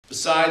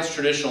Besides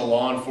traditional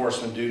law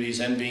enforcement duties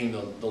and being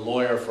the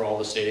lawyer for all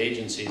the state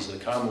agencies of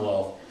the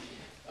Commonwealth,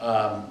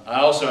 I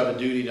also have a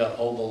duty to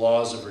uphold the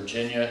laws of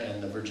Virginia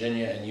and the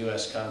Virginia and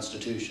U.S.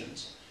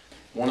 constitutions.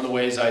 One of the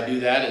ways I do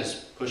that is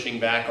pushing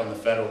back on the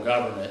federal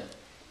government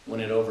when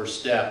it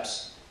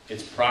oversteps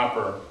its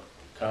proper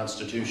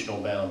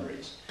constitutional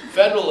boundaries.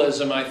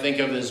 Federalism I think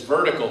of as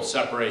vertical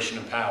separation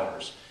of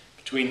powers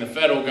between the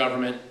federal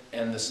government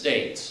and the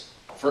states,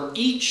 for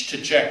each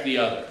to check the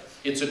other.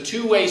 It's a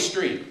two-way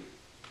street.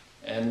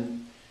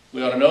 And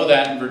we ought to know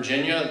that in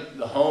Virginia,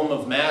 the home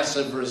of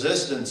massive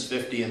resistance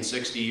 50 and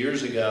 60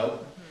 years ago,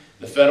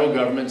 the federal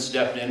government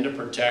stepped in to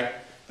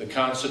protect the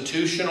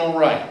constitutional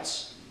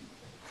rights,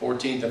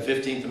 14th and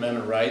 15th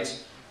Amendment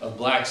rights, of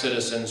black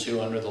citizens who,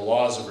 under the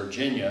laws of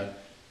Virginia,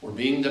 were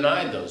being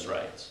denied those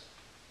rights.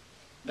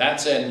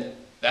 That's a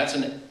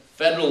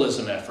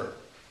federalism effort.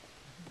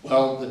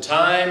 Well, the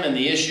time and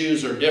the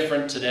issues are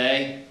different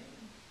today,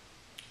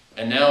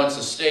 and now it's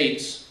the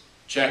states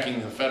checking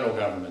the federal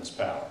government's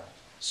power.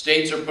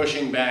 States are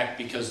pushing back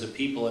because the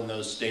people in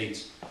those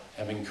states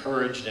have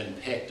encouraged and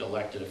picked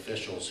elected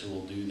officials who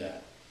will do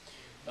that.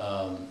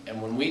 And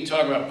when we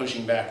talk about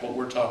pushing back, what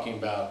we're talking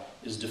about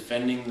is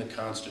defending the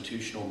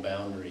constitutional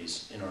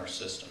boundaries in our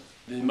system.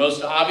 The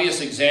most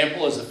obvious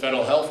example is the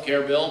federal health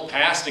care bill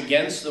passed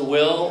against the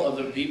will of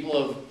the people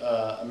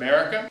of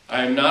America.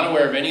 I am not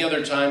aware of any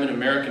other time in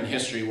American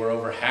history where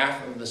over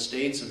half of the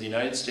states of the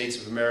United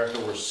States of America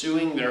were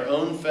suing their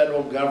own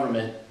federal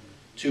government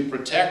to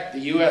protect the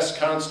U.S.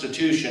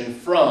 Constitution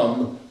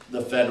from the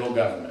federal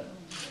government.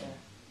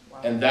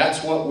 And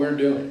that's what we're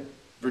doing.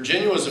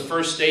 Virginia was the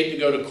first state to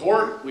go to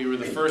court. We were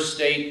the first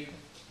state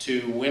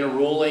to win a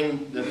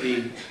ruling that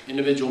the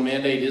individual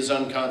mandate is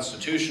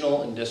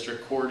unconstitutional in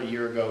district court a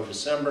year ago,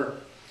 December.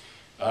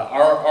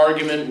 Our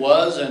argument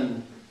was,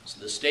 and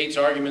the state's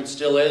argument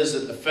still is,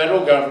 that the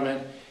federal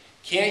government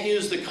can't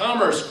use the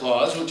Commerce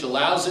Clause, which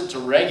allows it to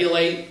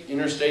regulate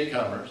interstate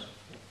commerce,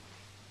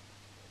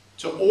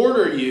 to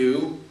order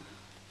you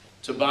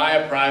to buy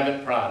a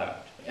private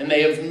product. And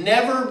they have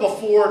never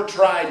before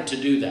tried to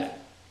do that,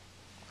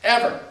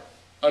 ever,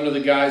 under the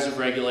guise of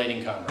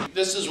regulating commerce.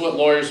 This is what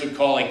lawyers would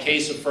call a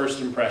case of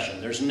first impression.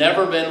 There's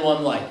never been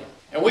one like it.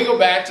 And we go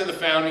back to the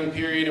founding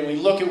period and we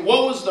look at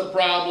what was the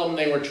problem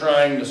they were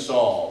trying to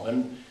solve,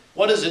 and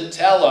what does it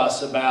tell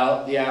us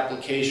about the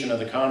application of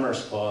the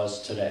Commerce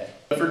Clause today.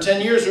 For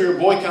 10 years we were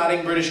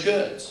boycotting British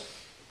goods.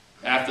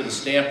 After the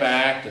Stamp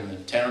Act and the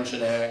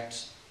Townshend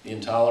Acts, the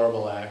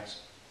Intolerable Acts.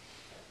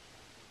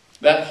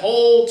 That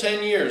whole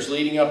 10 years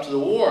leading up to the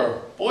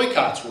war,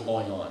 boycotts were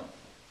going on.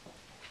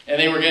 And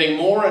they were getting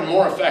more and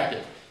more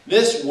effective.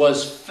 This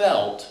was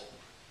felt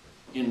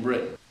in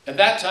Britain. At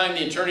that time,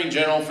 the Attorney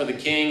General for the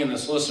King and the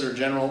Solicitor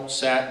General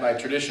sat by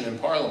tradition in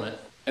Parliament,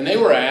 and they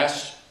were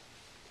asked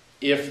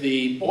if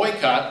the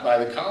boycott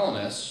by the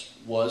colonists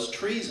was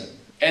treason.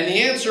 And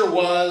the answer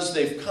was,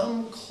 they've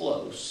come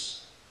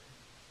close,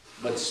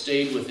 but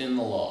stayed within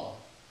the law.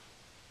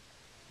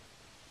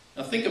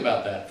 Now think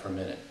about that for a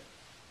minute.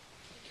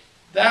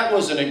 That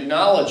was an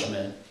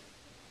acknowledgement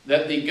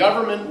that the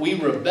government we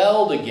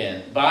rebelled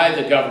against,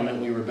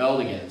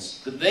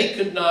 that they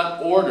could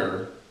not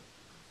order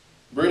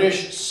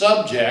British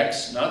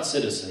subjects, not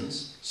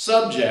citizens,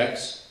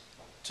 subjects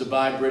to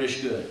buy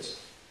British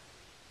goods.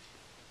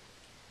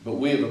 But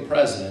we have a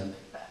president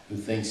who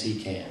thinks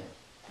he can.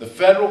 The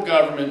federal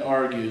government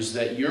argues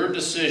that your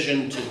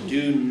decision to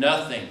do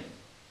nothing,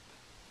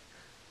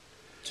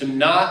 to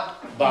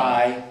not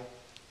buy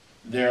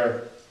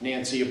their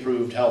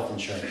Nancy-approved health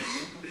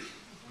insurance,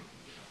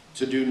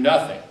 to do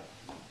nothing,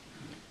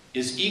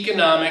 is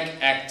economic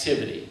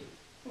activity.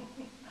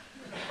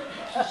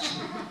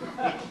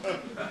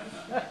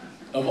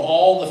 Of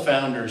all the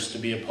founders to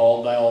be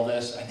appalled by all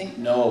this, I think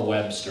Noah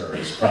Webster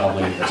is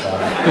probably at the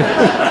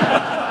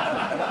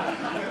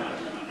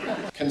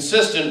top.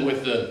 Consistent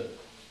with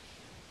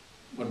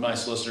what my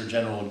Solicitor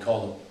General would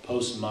call the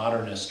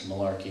postmodernist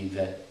malarkey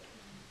that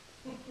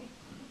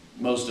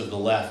most of the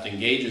left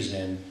engages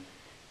in,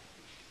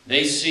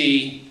 they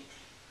see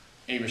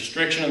a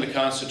restriction of the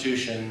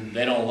Constitution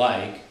they don't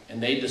like,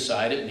 and they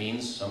decide it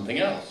means something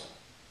else.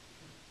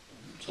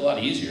 It's a lot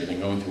easier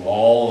than going through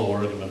all the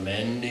work of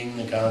amending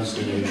the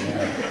Constitution.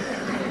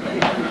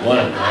 What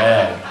a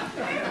drag.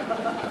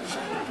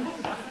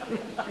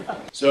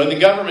 So in the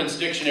government's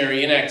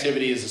dictionary,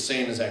 inactivity is the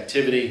same as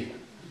activity,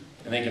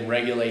 and they can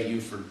regulate you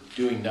for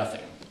doing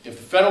nothing. If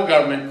the federal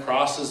government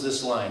crosses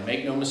this line,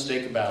 make no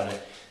mistake about it,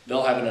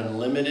 they'll have an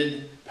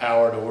unlimited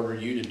power to order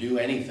you to do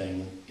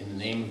anything in the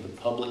name of the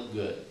public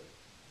good.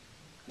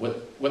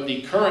 What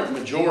the current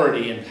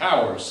majority in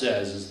power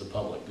says is the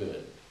public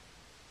good.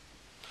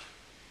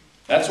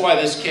 That's why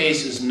this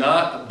case is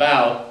not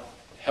about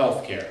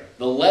health care.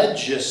 The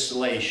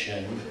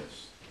legislation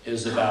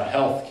is about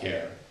health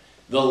care.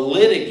 The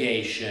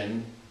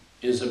litigation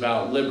is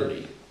about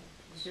liberty.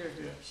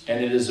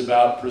 And it is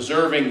about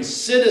preserving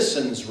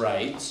citizens'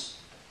 rights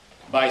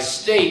by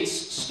states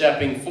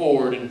stepping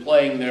forward and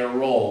playing their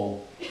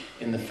role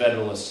in the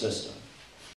federalist system.